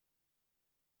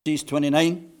Genesis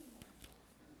 29.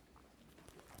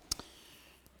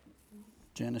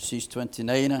 Genesis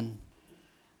 29, and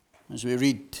as we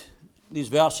read these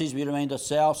verses, we remind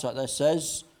ourselves that this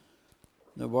is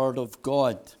the Word of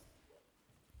God.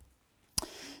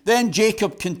 Then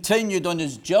Jacob continued on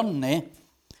his journey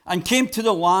and came to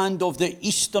the land of the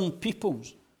eastern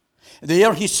peoples.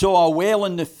 There he saw a well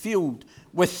in the field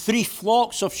with 3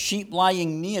 flocks of sheep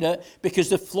lying near it, because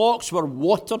the flocks were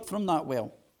watered from that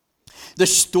well. The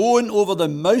stone over the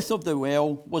mouth of the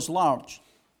well was large.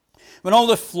 When all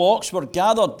the flocks were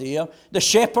gathered there, the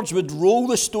shepherds would roll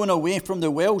the stone away from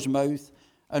the well's mouth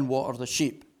and water the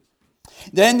sheep.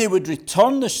 Then they would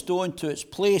return the stone to its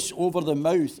place over the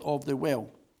mouth of the well.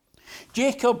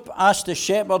 Jacob asked the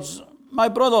shepherds, "My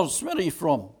brothers, where are you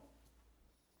from?"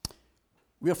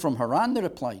 "We're from Haran," they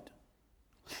replied.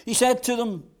 He said to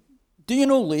them, "Do you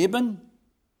know Laban,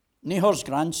 Nahor's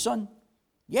grandson?"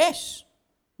 "Yes,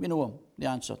 we know him," they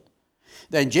answered.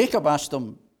 Then Jacob asked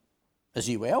them, "Is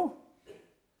he well?"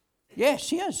 "Yes,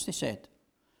 he is," they said.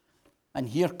 "And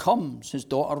here comes his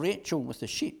daughter Rachel with the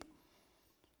sheep."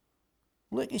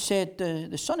 "Look," he said,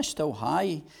 the sun is still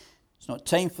high. It's not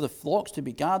time for the flocks to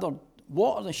be gathered.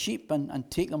 Water the sheep and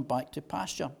take them back to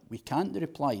pasture." "We can't," they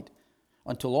replied,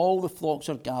 "until all the flocks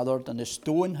are gathered and the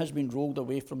stone has been rolled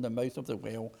away from the mouth of the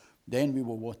well. Then we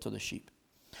will water the sheep."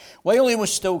 While he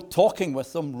was still talking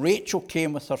with them, Rachel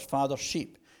came with her father's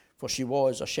sheep, for she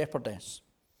was a shepherdess.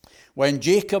 When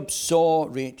Jacob saw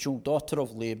Rachel, daughter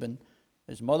of Laban,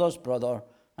 his mother's brother,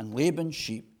 and Laban's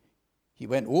sheep, he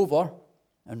went over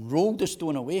and rolled the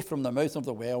stone away from the mouth of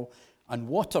the well and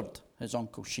watered his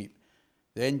uncle's sheep.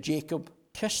 Then Jacob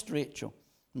kissed Rachel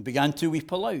and began to weep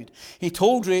aloud. He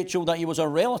told Rachel that he was a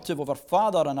relative of her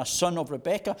father and a son of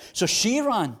Rebekah. So she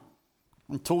ran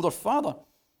and told her father.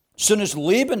 As soon as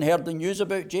Laban heard the news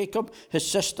about Jacob, his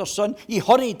sister's son, he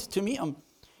hurried to meet him.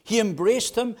 He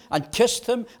embraced him and kissed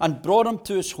him and brought him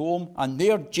to his home, and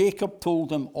there Jacob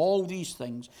told him all these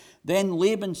things. Then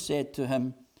Laban said to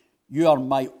him, "You are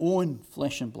my own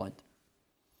flesh and blood."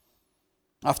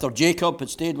 After Jacob had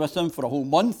stayed with him for a whole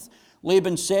month,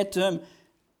 Laban said to him,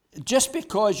 "Just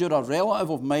because you're a relative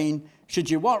of mine,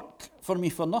 should you work for me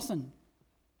for nothing?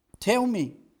 Tell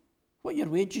me what your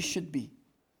wages should be."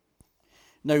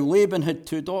 Now Laban had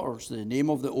 2 daughters. The name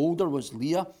of the older was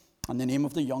Leah, and the name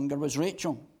of the younger was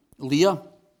Rachel. Leah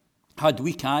had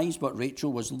weak eyes, but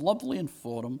Rachel was lovely in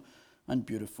form and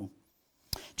beautiful.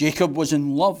 Jacob was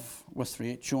in love with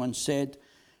Rachel and said,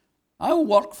 "I'll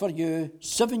work for you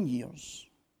 7 years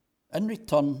in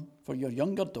return for your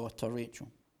younger daughter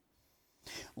Rachel."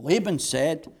 Laban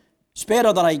said, "It's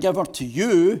better that I give her to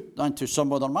you than to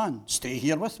some other man. Stay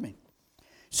here with me."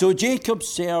 So Jacob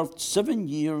served 7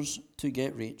 years to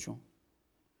get Rachel,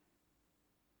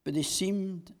 but they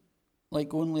seemed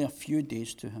like only a few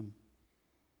days to him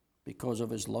because of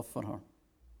his love for her.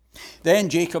 Then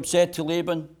Jacob said to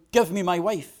Laban, "Give me my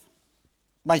wife.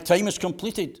 My time is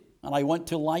completed, and I want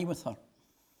to lie with her."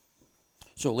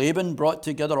 So Laban brought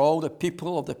together all the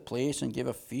people of the place and gave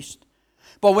a feast.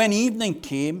 But when evening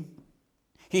came,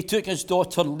 he took his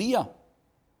daughter Leah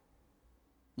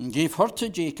and gave her to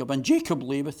Jacob, and Jacob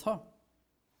lay with her.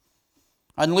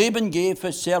 And Laban gave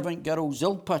his servant girl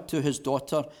Zilpah to his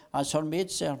daughter as her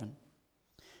maidservant.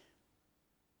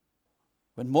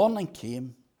 When morning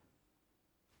came,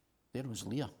 there was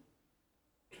Leah.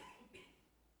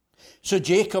 So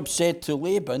Jacob said to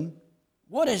Laban,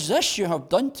 "What is this you have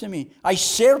done to me? I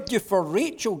served you for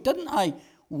Rachel, didn't I?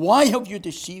 Why have you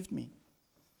deceived me?"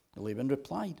 Laban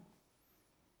replied,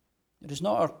 "It is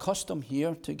not our custom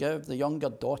here to give the younger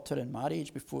daughter in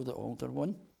marriage before the older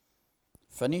one.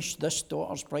 Finish this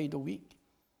daughter's bridal week.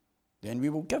 Then we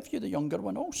will give you the younger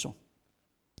one also,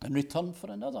 in return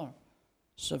for another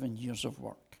 7 years of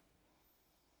work."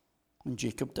 And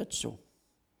Jacob did so.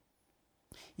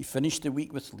 He finished the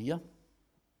week with Leah,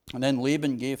 and then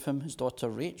Laban gave him his daughter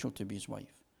Rachel to be his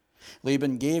wife.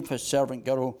 Laban gave his servant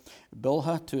girl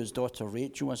Bilhah to his daughter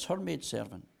Rachel as her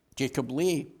maidservant. Jacob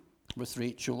lay with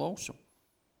Rachel also,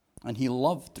 and he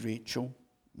loved Rachel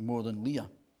more than Leah,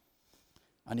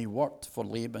 and he worked for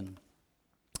Laban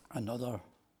another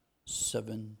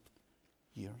 7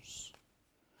 years.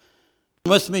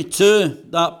 With me to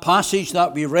that passage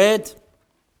that we read.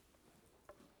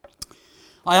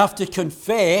 I have to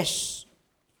confess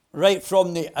right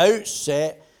from the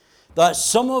outset that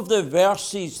some of the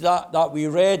verses that we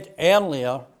read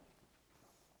earlier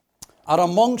are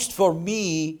amongst, for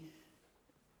me,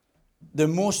 the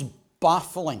most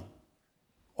baffling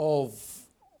of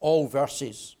all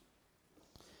verses.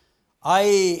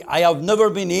 I have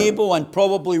never been able, and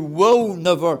probably will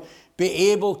never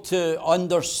be able to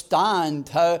understand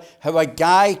how a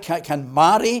guy can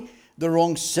marry the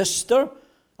wrong sister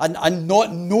and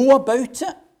not know about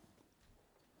it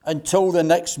until the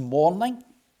next morning.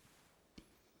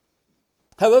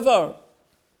 However,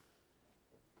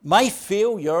 my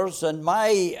failures and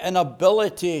my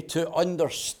inability to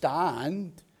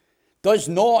understand does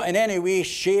not in any way,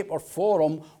 shape, or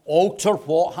form alter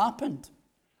what happened.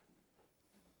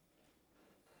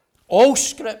 All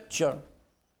Scripture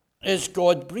is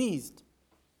God-breathed.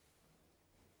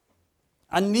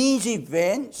 And these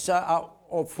events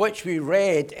of which we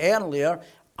read earlier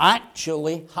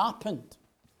actually happened.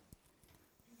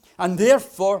 And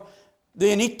therefore,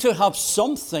 they need to have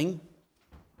something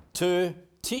to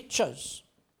teach us.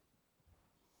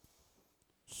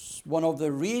 It's one of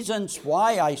the reasons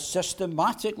why I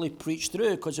systematically preach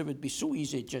through, because it would be so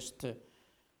easy just to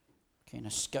kind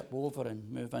of skip over and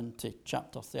move into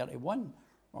chapter 31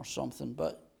 or something.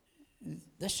 But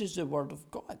this is the Word of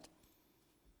God.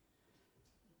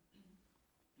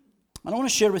 And I want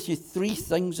to share with you 3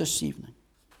 things this evening.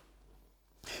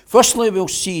 Firstly, we'll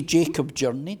see Jacob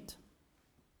journeyed.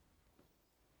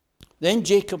 Then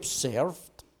Jacob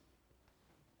served.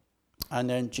 And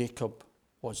then Jacob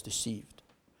was deceived.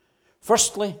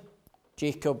 Firstly,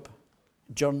 Jacob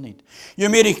journeyed. You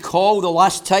may recall the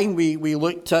last time we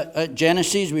looked at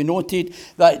Genesis, we noted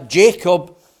that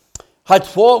Jacob had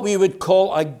what we would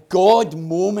call a God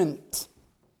moment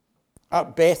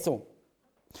at Bethel.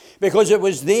 Because it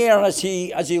was there as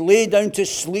he lay down to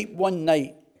sleep one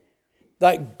night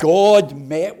that God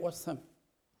met with him.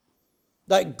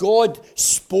 That God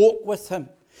spoke with him.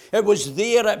 It was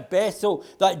there at Bethel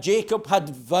that Jacob had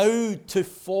vowed to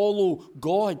follow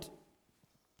God.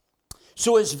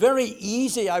 So it's very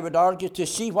easy, I would argue, to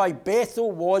see why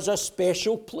Bethel was a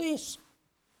special place.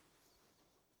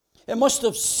 It must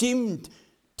have seemed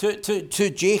to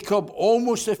Jacob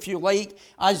almost, if you like,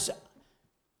 as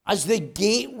the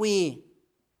gateway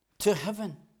to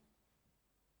heaven.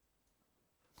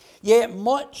 Yet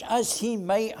much as he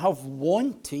might have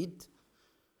wanted,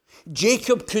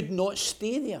 Jacob could not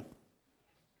stay there.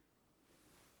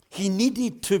 He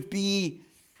needed to be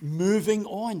moving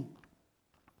on.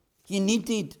 He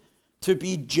needed to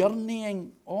be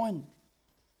journeying on.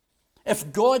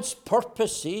 If God's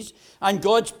purposes and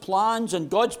God's plans and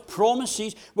God's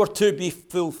promises were to be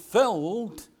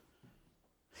fulfilled,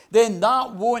 then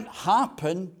that won't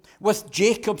happen with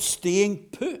Jacob staying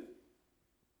put.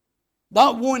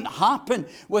 That won't happen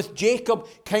with Jacob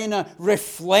kind of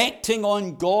reflecting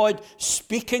on God,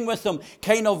 speaking with him,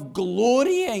 kind of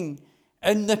glorying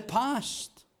in the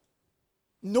past.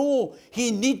 No,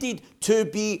 he needed to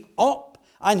be up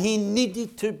and he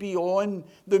needed to be on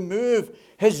the move.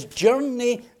 His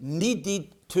journey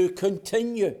needed to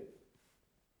continue.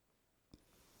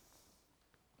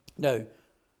 Now,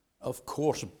 of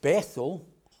course, Bethel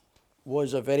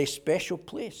was a very special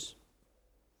place.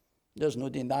 There's no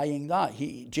denying that.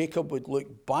 Jacob would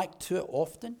look back to it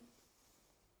often.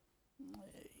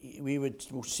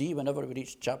 We'll see whenever we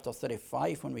reach chapter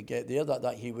 35, when we get there,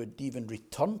 that he would even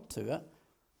return to it.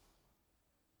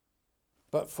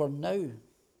 But for now,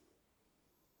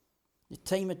 the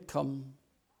time had come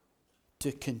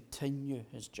to continue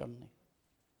his journey.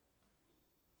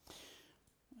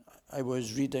 I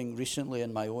was reading recently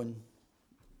in my own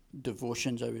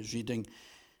devotions, I was reading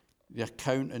the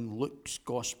account in Luke's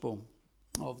Gospel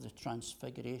of the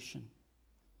Transfiguration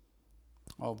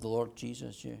of the Lord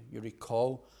Jesus. You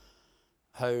recall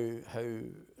how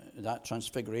that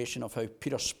Transfiguration, of how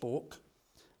Peter spoke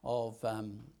of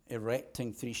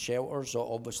erecting 3 shelters,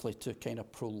 obviously to kind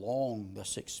of prolong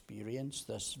this experience,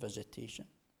 this visitation.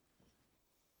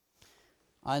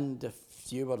 And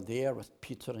if you were there with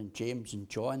Peter and James and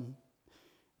John,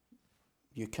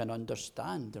 you can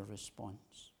understand their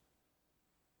response.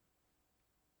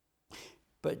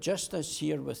 But just as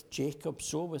here with Jacob,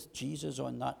 so with Jesus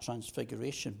on that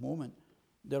transfiguration moment,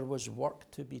 there was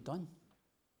work to be done.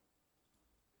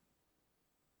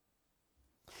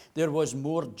 There was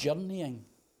more journeying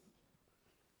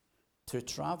to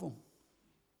travel.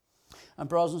 And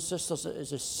brothers and sisters, it is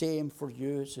the same for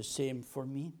you, it's the same for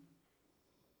me.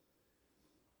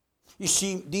 You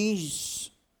see, these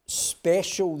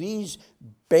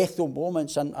Bethel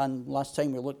moments, and last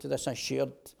time we looked at this, I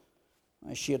shared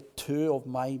 2 of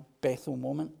my Bethel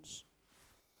moments.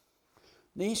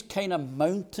 These kind of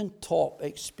mountaintop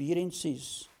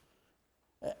experiences,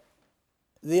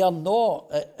 they are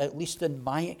not, at least in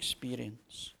my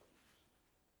experience,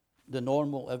 the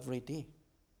normal everyday.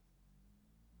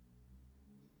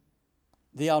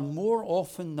 They are more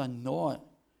often than not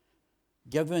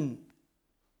given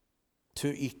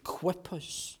to equip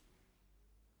us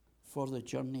for the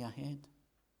journey ahead,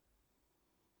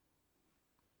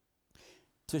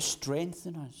 to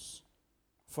strengthen us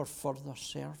for further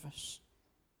service.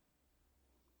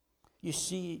 You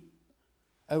see,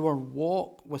 our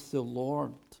walk with the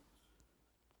Lord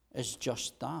is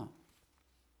just that,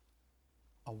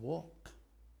 a walk.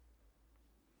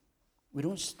 We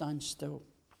don't stand still.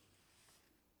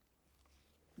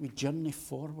 We journey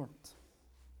forward.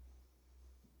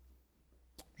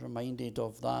 Reminded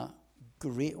of that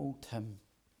great old hymn,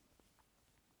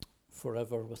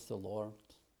 Forever with the Lord.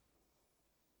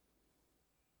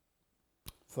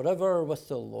 Forever with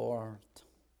the Lord.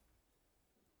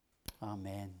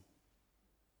 Amen.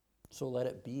 So let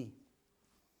it be.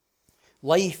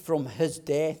 Life from his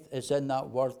death is in that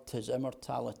word, his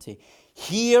immortality.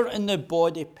 Here in the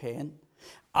body pent,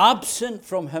 absent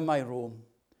from him I roam,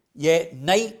 yet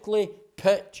nightly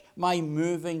pitch my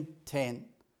moving tent,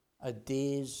 a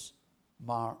day's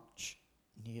march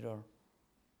nearer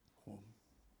home.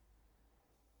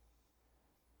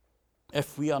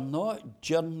 If we are not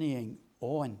journeying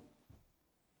on,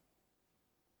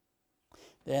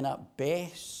 then at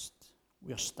best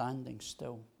we are standing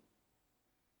still.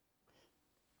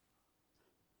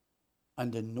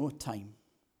 And in no time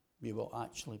we will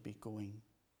actually be going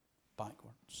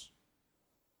backwards.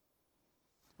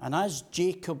 And as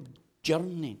Jacob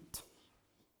journeyed,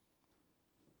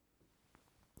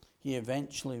 he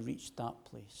eventually reached that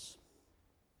place.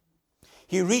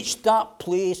 He reached that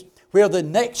place where the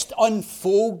next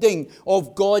unfolding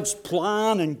of God's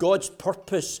plan and God's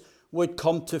purpose would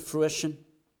come to fruition.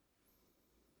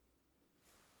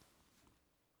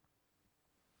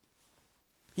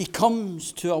 He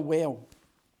comes to a well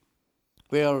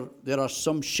where there are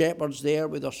some shepherds there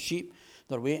with their sheep.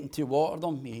 They're waiting to water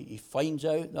them. He finds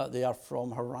out that they are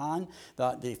from Haran,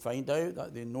 that they find out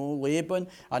that they know Laban,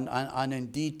 and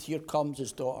indeed here comes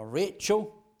his daughter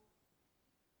Rachel.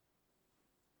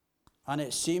 And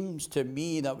it seems to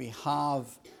me that we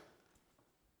have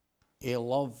a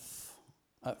love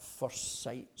at first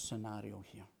sight scenario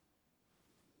here.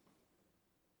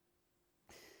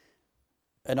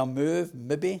 In a move,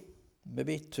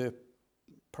 maybe to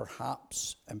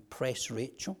perhaps impress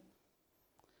Rachel,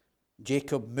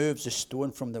 Jacob moves the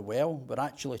stone from the well. We're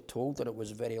actually told that it was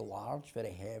very large,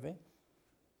 very heavy.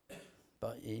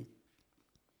 But he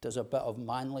does a bit of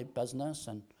manly business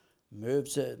and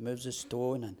moves the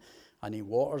stone, and he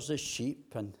waters the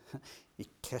sheep, and he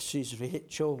kisses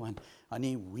Rachel, and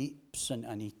he weeps,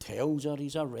 and he tells her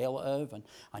he's a relative,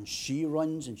 and she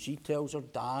runs and she tells her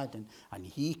dad, and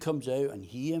he comes out and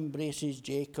he embraces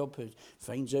Jacob, who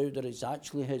finds out that it's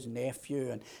actually his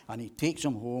nephew, and he takes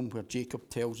him home where Jacob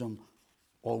tells him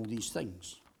all these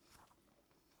things.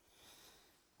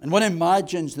 And one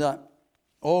imagines that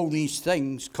all these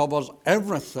things covers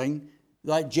everything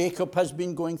that Jacob has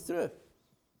been going through.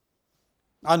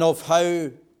 And of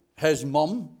how his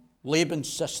mum,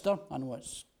 Laban's sister, I know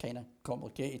it's kind of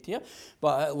complicated here,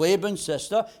 but Laban's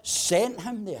sister sent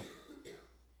him there.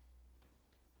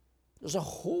 There's a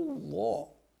whole lot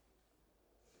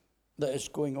that is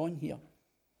going on here.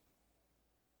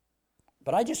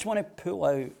 But I just want to pull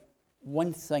out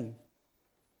one thing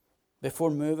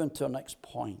before moving to our next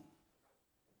point.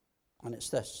 And it's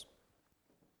this.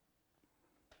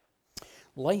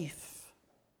 Life,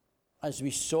 as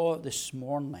we saw this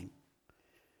morning,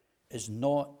 is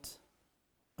not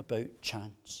about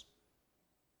chance.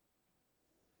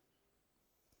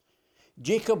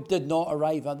 Jacob did not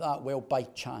arrive at that well by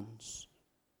chance.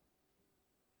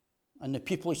 And the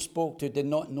people he spoke to did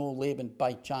not know Laban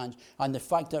by chance. And the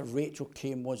fact that Rachel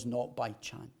came was not by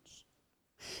chance.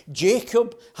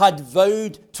 Jacob had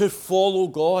vowed to follow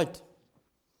God.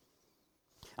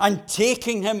 And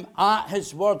taking him at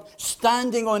his word,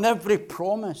 standing on every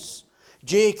promise,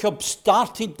 Jacob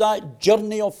started that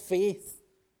journey of faith.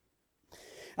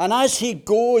 And as he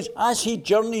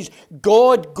journeys,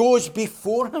 God goes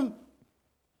before him.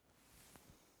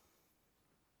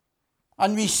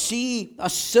 And we see a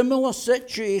similar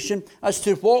situation as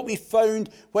to what we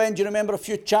found when, do you remember a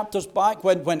few chapters back,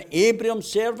 when Abraham's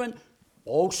servant,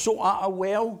 also at a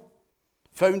well,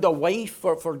 found a wife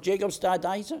for Jacob's dad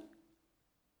Isaac?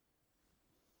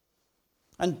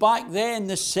 And back then,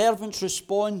 the servant's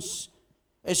response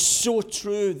is so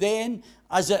true then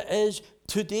as it is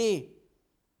today.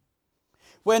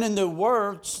 When in the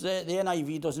words, the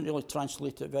NIV doesn't really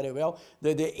translate it very well,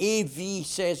 the AV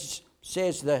says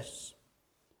this: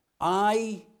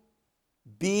 I,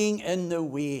 being in the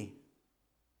way,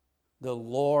 the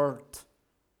Lord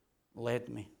led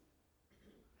me.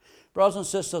 Brothers and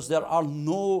sisters, there are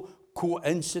no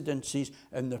coincidences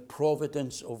in the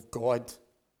providence of God.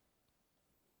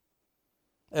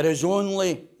 It is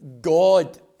only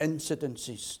God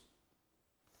incidences.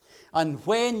 And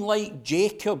when, like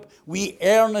Jacob, we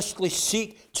earnestly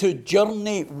seek to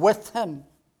journey with him,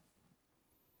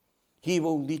 he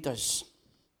will lead us.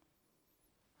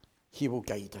 He will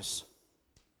guide us.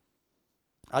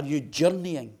 Are you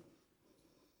journeying?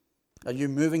 Are you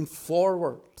moving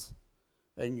forward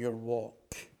in your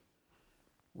walk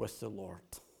with the Lord?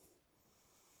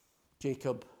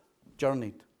 Jacob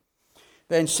journeyed.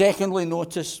 Then secondly,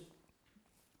 notice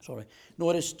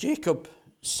Jacob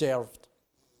served.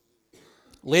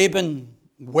 Laban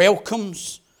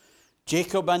welcomes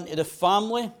Jacob into the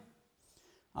family,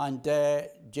 and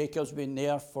Jacob's been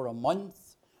there for a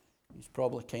month. He's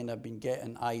probably kind of been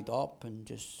getting eyed up and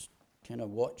just kind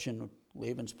of watching.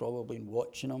 Laban's probably been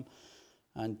watching him,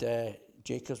 and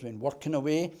Jacob's been working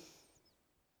away.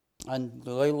 And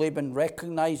Laban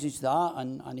recognizes that,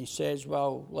 and he says,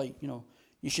 well,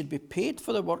 you should be paid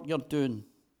for the work you're doing,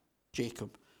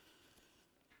 Jacob.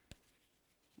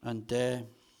 And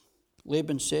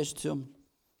Laban says to him,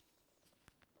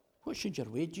 what should your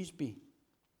wages be?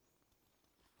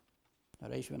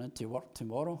 Arise went into work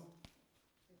tomorrow,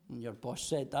 and your boss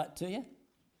said that to you.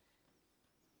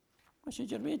 What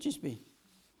should your wages be?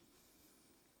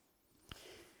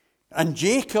 And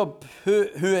Jacob, who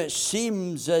it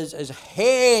seems is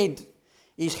head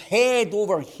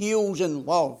over heels in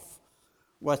love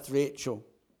with Rachel.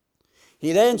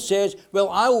 He then says, well,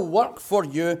 I'll work for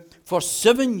you for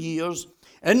 7 years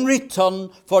in return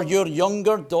for your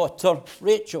younger daughter,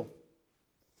 Rachel.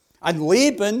 And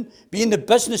Laban, being the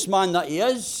businessman that he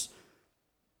is,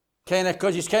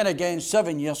 because he's kind of getting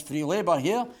 7 years free labour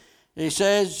here, he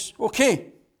says, okay.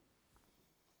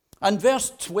 And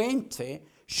verse 20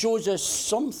 shows us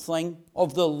something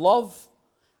of the love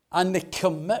and the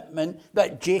commitment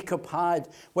that Jacob had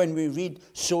when we read,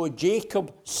 so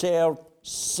Jacob served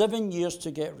 7 years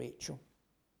to get Rachel.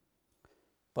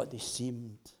 But they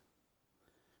seemed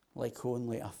like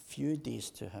only a few days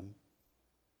to him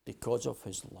because of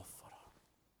his love for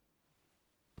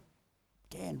her.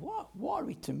 Again, what are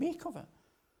we to make of it?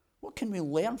 What can we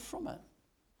learn from it?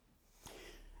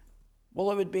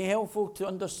 Well, it would be helpful to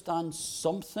understand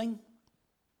something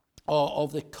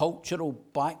of the cultural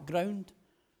background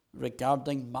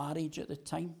regarding marriage at the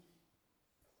time.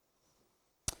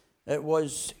 It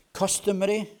was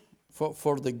customary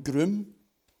for the groom,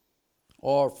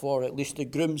 or for at least the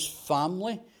groom's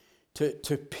family,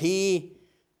 to pay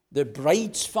the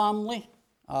bride's family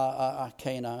a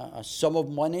kind of a sum of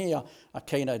money, a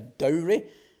kind of dowry.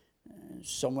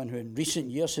 Someone who in recent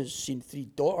years has seen 3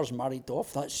 daughters married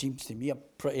off, that seems to me a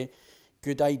pretty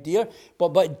good idea.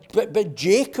 But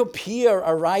Jacob here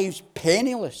arrives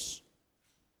penniless.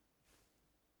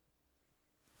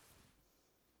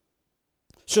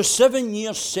 So 7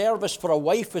 years service for a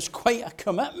wife is quite a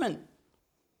commitment.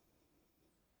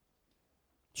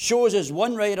 Shows, as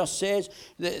one writer says,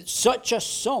 that such a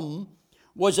sum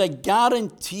was a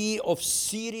guarantee of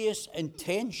serious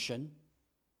intention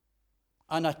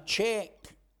and a check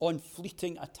on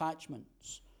fleeting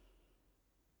attachments.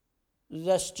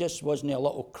 This just wasn't a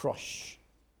little crush.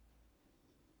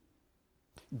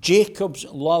 Jacob's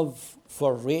love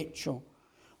for Rachel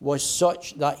was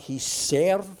such that he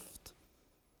served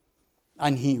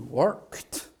and he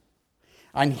worked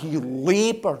and he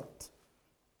labored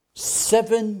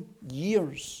 7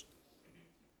 years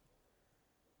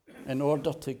in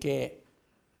order to get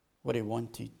what he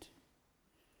wanted.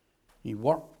 He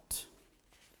worked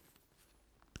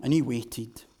and he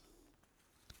waited,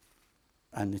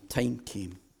 and the time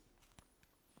came.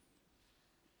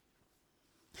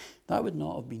 That would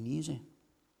not have been easy.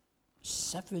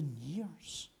 7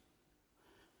 years.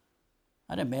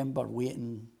 I remember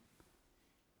waiting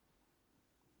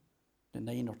the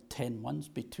 9 or 10 months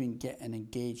between getting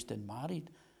engaged and married.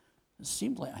 It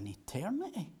seemed like an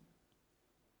eternity.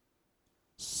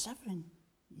 7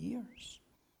 years.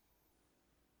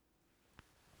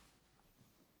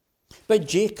 But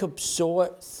Jacob saw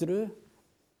it through.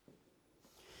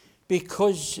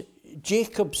 Because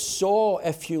Jacob saw,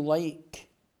 if you like,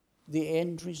 the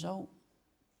end result.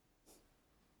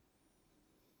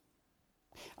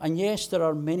 And yes, there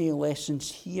are many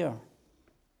lessons here.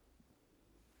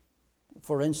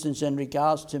 For instance, in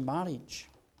regards to marriage,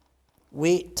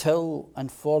 wait till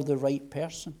and for the right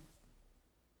person.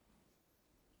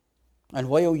 And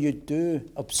while you do,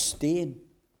 abstain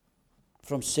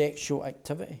from sexual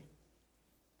activity.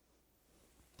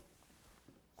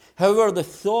 However, the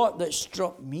thought that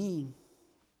struck me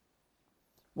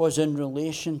was in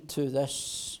relation to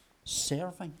this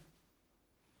serving.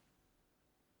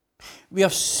 We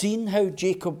have seen how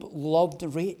Jacob loved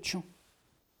Rachel.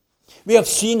 We have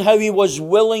seen how he was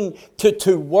willing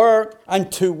to work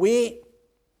and to wait.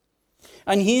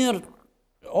 And here,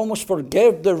 almost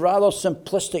forgive the rather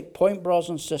simplistic point, brothers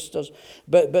and sisters,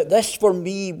 but this for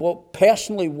me, what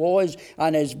personally was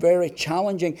and is very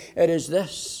challenging, it is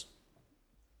this.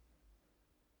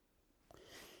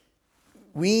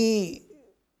 We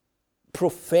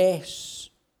profess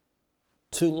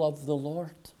to love the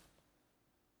Lord.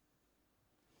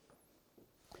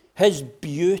 His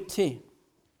beauty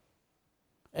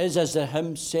is, as the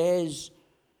hymn says,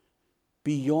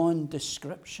 beyond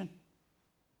description.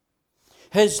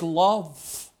 His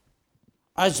love,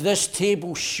 as this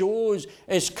table shows,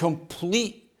 is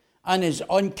complete and is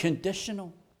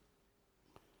unconditional.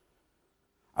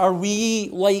 Are we,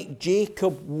 like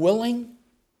Jacob, willing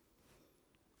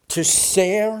to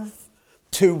serve,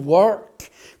 to work,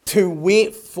 to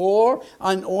wait for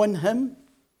and on him?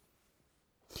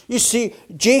 You see,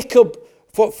 Jacob,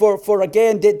 for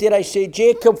again, did I say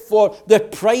Jacob, for the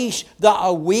price that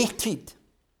awaited,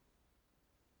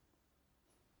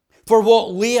 for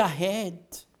what lay ahead.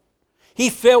 He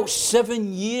felt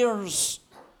 7 years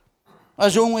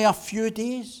as only a few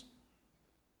days.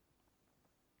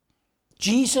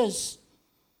 Jesus,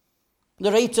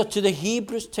 the writer to the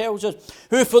Hebrews tells us,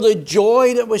 who for the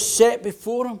joy that was set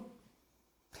before him,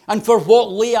 and for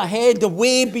what lay ahead, the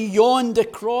way beyond the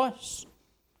cross,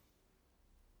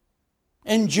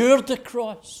 endured the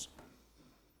cross,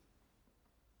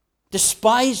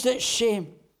 despised its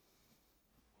shame,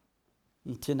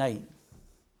 and tonight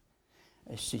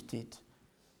is seated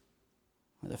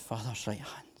at the Father's right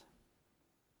hand.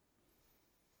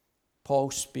 Paul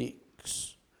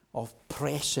speaks of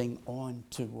pressing on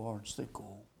towards the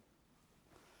goal.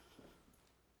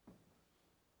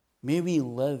 May we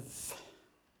live,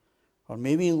 or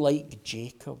may we, like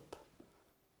Jacob,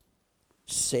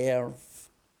 serve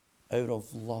out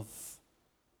of love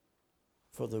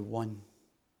for the one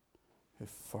who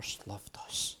first loved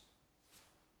us.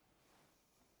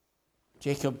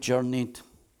 Jacob journeyed.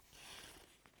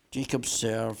 Jacob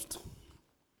served.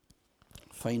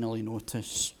 Finally,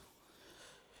 notice,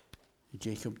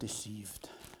 Jacob deceived.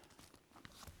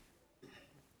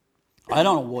 I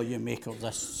don't know what you make of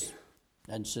this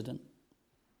incident.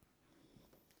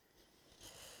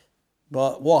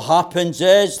 But what happens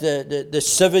is the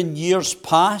 7 years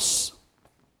pass,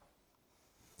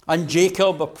 and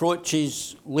Jacob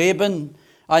approaches Laban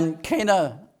and kind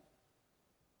of,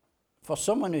 for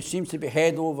someone who seems to be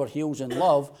head over heels in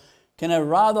love, kind of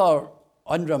rather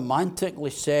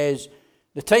unromantically says,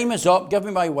 the time is up, give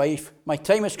me my wife, my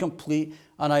time is complete,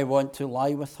 and I want to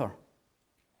lie with her.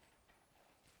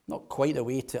 Not quite a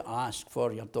way to ask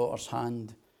for your daughter's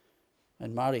hand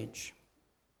in marriage.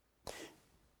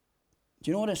 Do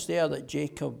you notice there that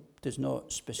Jacob does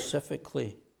not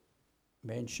specifically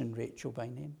mention Rachel by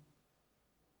name?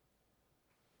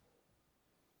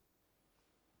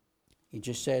 He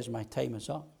just says, my time is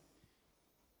up.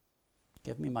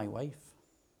 Give me my wife.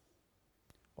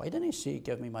 Why didn't he say,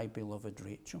 give me my beloved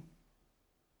Rachel?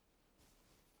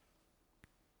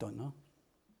 Don't know.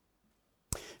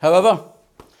 However,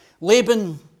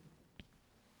 Laban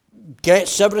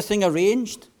gets everything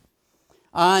arranged,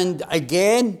 and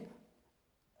again,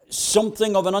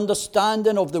 something of an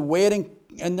understanding of the wedding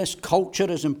in this culture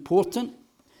is important.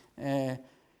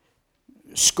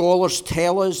 Scholars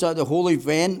tell us that the whole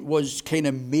event was kind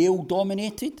of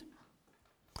male-dominated.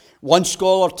 One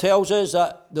scholar tells us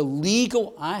that the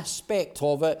legal aspect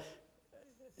of it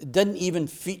didn't even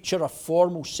feature a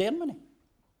formal ceremony,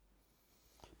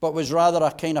 but was rather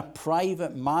a kind of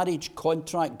private marriage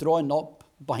contract drawn up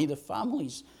by the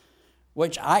families,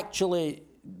 which actually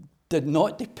did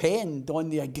not depend on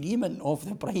the agreement of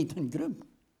the bride and groom.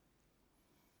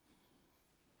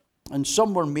 And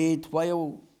some were made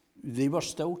while they were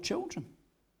still children.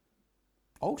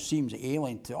 All seems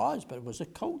alien to us, but it was the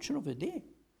culture of the day.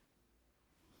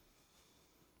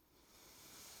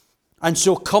 And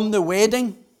so come the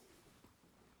wedding,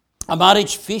 a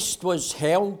marriage feast was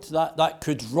held that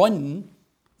could run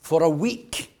for a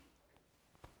week.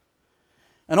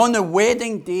 And on the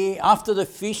wedding day, after the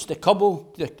feast, the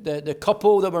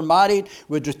couple that were married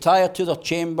would retire to their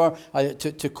chamber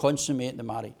to consummate the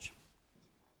marriage.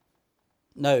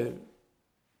 Now,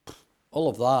 all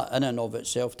of that in and of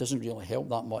itself doesn't really help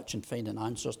that much in finding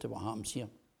answers to what happens here.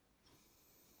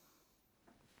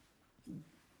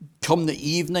 Come the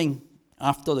evening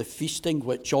after the feasting,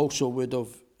 which also would have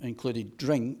included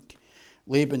drink,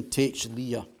 Laban takes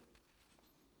Leah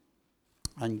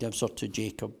and gives her to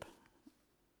Jacob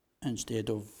instead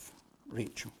of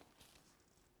Rachel.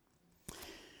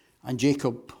 And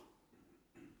Jacob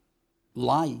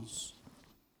lies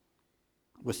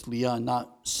with Leah, and that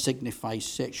signifies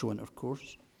sexual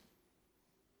intercourse.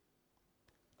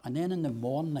 And then in the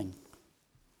morning,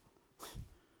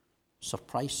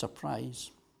 surprise,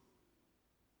 surprise,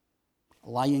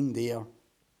 lying there,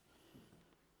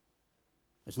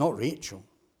 it's not Rachel,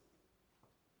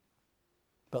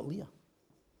 but Leah.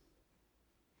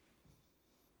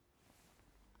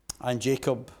 And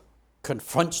Jacob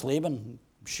confronts Laban,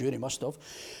 I'm sure he must have,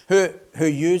 who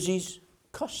uses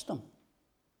custom.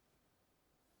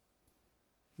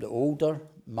 The older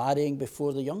marrying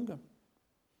before the younger.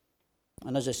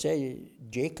 And as I say,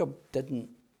 Jacob didn't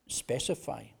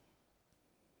specify.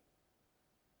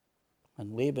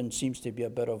 And Laban seems to be a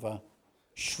bit of a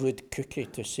shrewd cookie,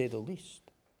 to say the least.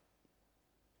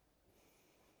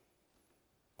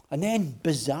 And then,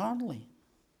 bizarrely,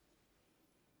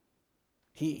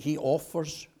 he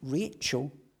offers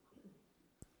Rachel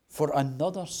for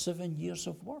another 7 years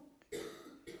of work.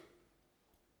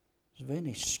 He's a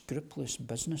very scrupulous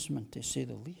businessman, to say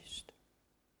the least.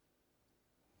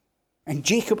 And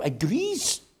Jacob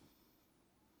agrees.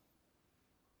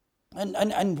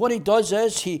 And what he does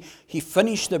is he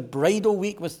finished the bridal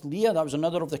week with Leah. That was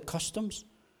another of the customs.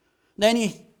 Then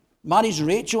he marries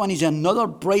Rachel, and he's another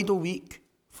bridal week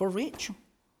for Rachel.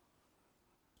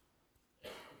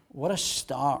 What a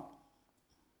start.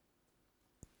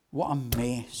 What a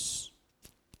mess.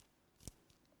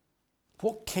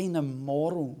 What kind of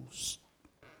morals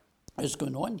is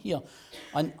going on here?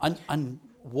 And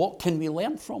what can we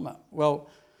learn from it? Well,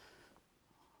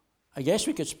 I guess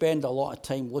we could spend a lot of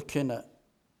time looking at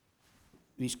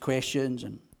these questions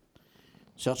and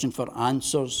searching for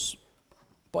answers.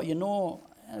 But you know,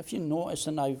 if you notice,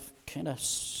 and I've kind of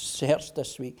searched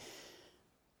this week,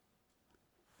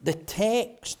 the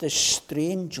text is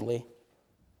strangely,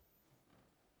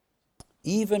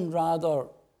 even rather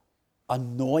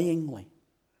annoyingly,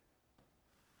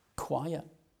 quiet.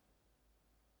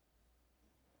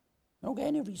 I don't get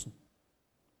any reason.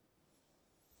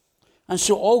 And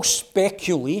so all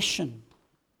speculation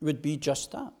would be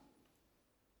just that.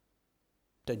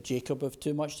 Did Jacob have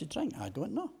too much to drink? I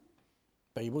don't know.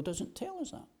 The Bible doesn't tell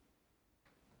us that.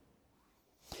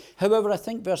 However, I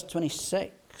think verse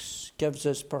 26 gives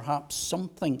us perhaps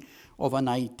something of an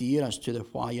idea as to the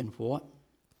why and what.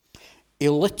 A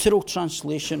literal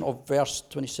translation of verse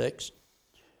 26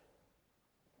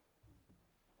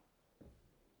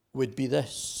 would be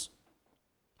this: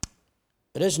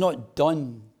 it is not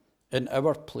done in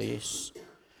our place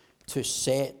to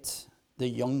set the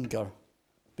younger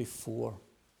before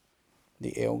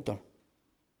the elder.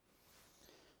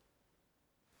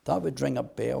 That would ring a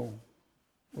bell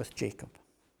with Jacob.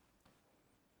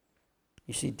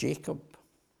 You see, Jacob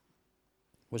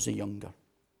was the younger.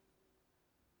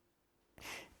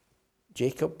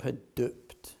 Jacob had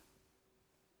duped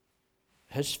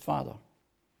his father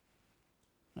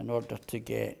in order to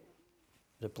get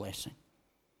the blessing.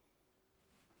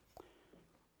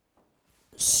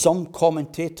 Some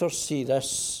commentators see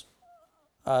this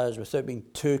as, without being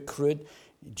too crude,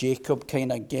 Jacob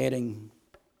kind of getting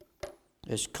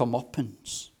his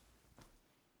comeuppance.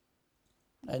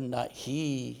 And that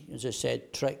he, as I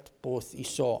said, tricked both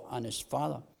Esau and his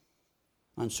father.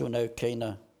 And so now kind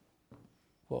of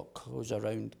what goes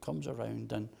around comes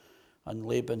around, and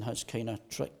Laban has kind of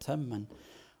tricked him,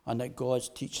 and that God's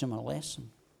teaching him a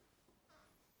lesson.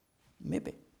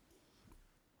 Maybe.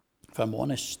 If I'm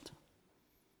honest,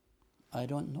 I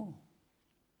don't know.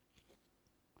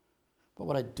 But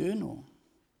what I do know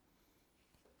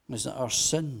is that our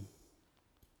sin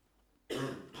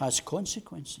has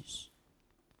consequences,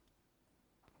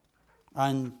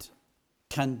 and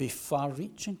can be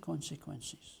far-reaching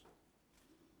consequences.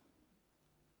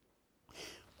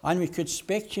 And we could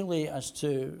speculate as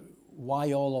to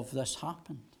why all of this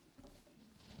happened.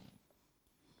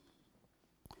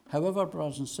 However,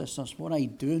 brothers and sisters, what I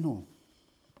do know,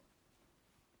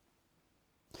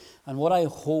 and what I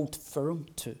hold firm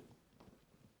to,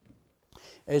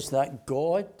 is that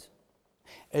God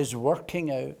is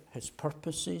working out his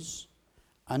purposes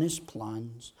and his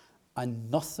plans,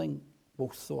 and nothing will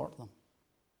thwart them.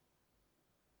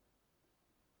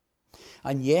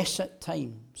 And yes, at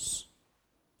times,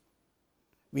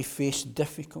 we face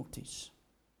difficulties.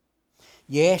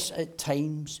 Yes, at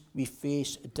times we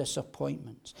face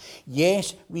disappointments.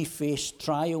 Yes, we face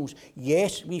trials.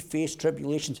 Yes, we face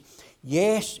tribulations.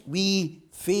 Yes, we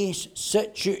face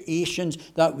situations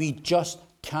that we just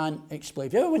can't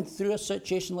explain. Have you ever went through a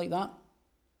situation like that?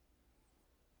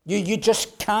 You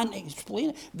just can't explain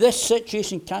it. This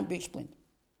situation can't be explained.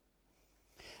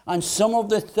 And some of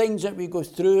the things that we go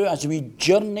through as we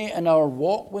journey in our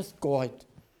walk with God,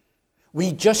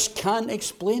 we just can't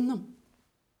explain them.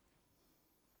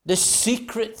 The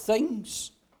secret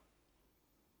things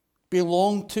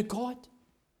belong to God.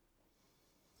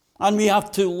 And we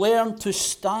have to learn to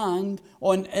stand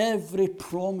on every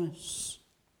promise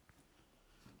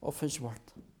of His Word.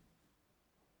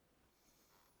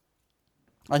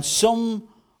 And some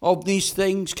of these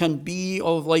things can be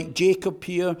of, like Jacob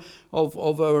here, of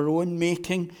our own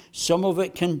making. Some of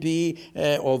it can be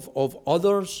of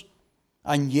others.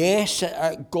 And yes,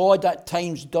 God at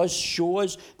times does show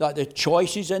us that the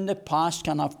choices in the past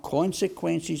can have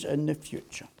consequences in the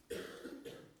future.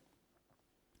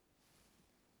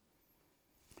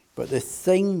 But the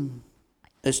thing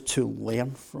is to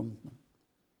learn from them.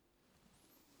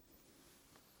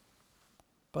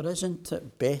 But isn't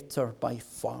it better by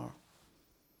far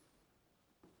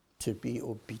to be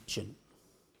obedient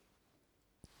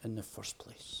in the first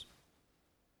place?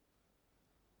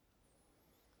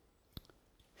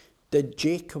 Did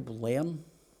Jacob learn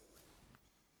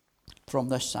from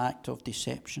this act of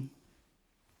deception?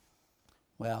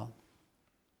 Well,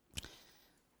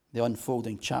 the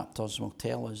unfolding chapters will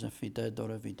tell us if he did or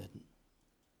if he didn't.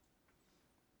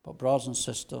 But brothers and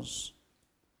sisters,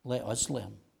 let us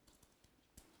learn,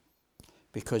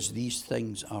 because these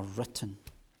things are written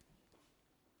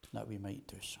that we might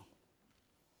do so.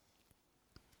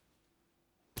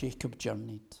 Jacob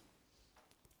journeyed.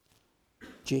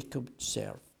 Jacob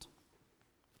served.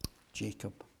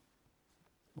 Jacob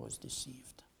was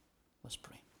deceived. Let's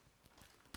pray.